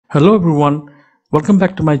Hello everyone, welcome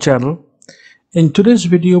back to my channel. In today's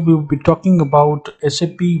video we will be talking about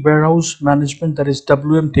SAP warehouse management, that is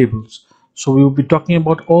WM tables. So we will be talking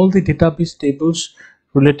about all the database tables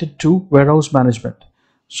related to warehouse management.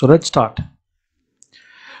 So let's start.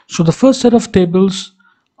 So the first set of tables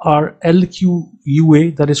are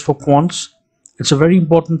LQUA, that is for quants. It's a very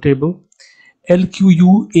important table.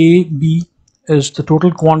 LQUAB is the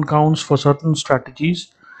total quant counts for certain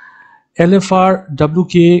strategies.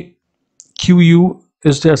 LFRWKQU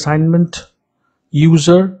is the assignment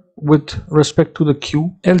user with respect to the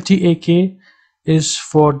queue. LTAK is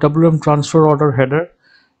for WM transfer order header.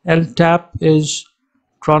 LTAP is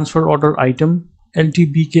transfer order item.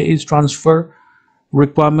 LTBK is transfer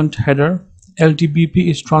requirement header. LTBP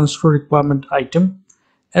is transfer requirement item.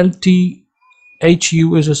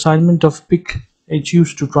 LTHU is assignment of pick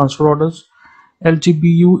HUs to transfer orders.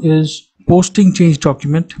 LTBU is posting change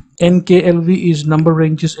document. NKLV is number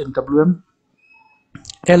ranges in WM.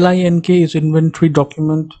 LINK is inventory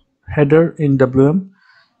document header in WM.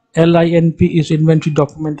 LINP is inventory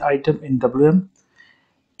document item in WM.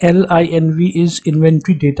 LINV is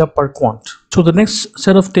inventory data per quant. So the next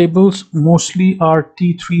set of tables mostly are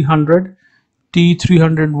T300,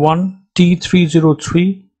 T301,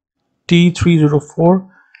 T303, T304,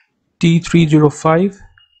 T305,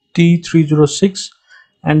 T306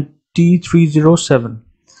 and T307.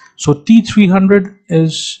 So T300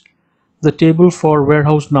 is the table for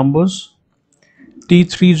warehouse numbers.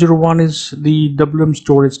 T301 is the WM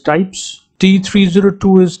storage types.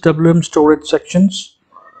 T302 is WM storage sections.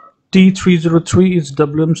 T303 is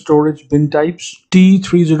WM storage bin types.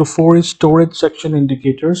 T304 is storage section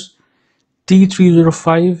indicators.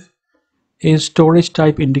 T305 is storage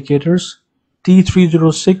type indicators.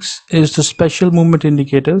 T306 is the special movement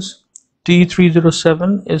indicators.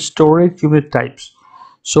 T307 is storage unit types.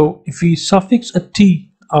 So if we suffix a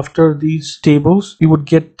T after these tables, we would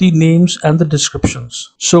get the names and the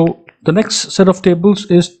descriptions. So the next set of tables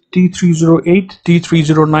is T308,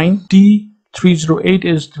 T309. T308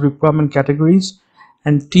 is the requirement categories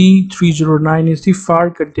and T309 is the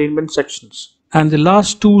file containment sections. And the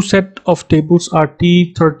last two set of tables are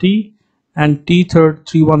T30 and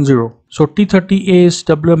T310. So T30A is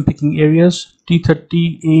WM picking areas,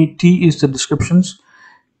 T30AT is the descriptions,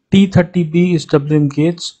 T30B is WM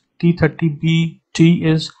gates, T30BT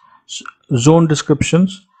is zone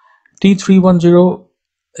descriptions, T310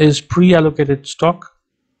 is pre-allocated stock,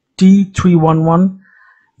 T311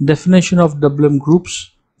 definition of WM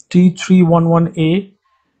groups, T311A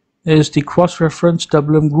is the cross-reference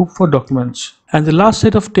WM group for documents. And the last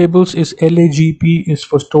set of tables is LAGP is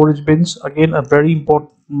for storage bins, again a very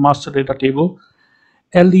important master data table.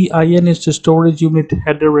 LEIN is the storage unit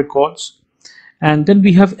header records. And then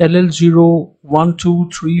we have LL0, 1, 2,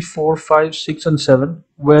 3, 4, 5, 6 and 7,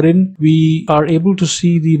 wherein we are able to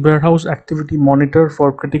see the warehouse activity monitor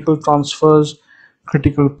for critical transfers,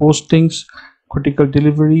 critical postings, critical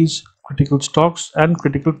deliveries, critical stocks and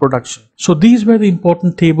critical production. So these were the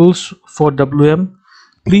important tables for WM.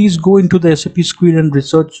 Please go into the SAP screen and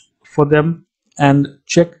research for them and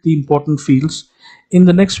check the important fields. In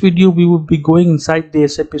the next video we will be going inside the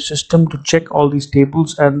SAP system to check all these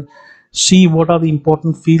tables and see what are the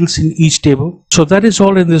important fields in each table. So that is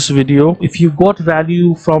all in this video. If you got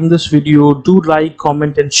value from this video, do like,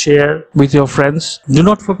 comment and share with your friends. Do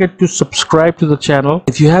not forget to subscribe to the channel.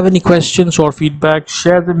 If you have any questions or feedback,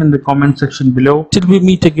 share them in the comment section below. Till we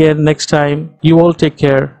meet again next time, you all take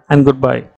care and goodbye.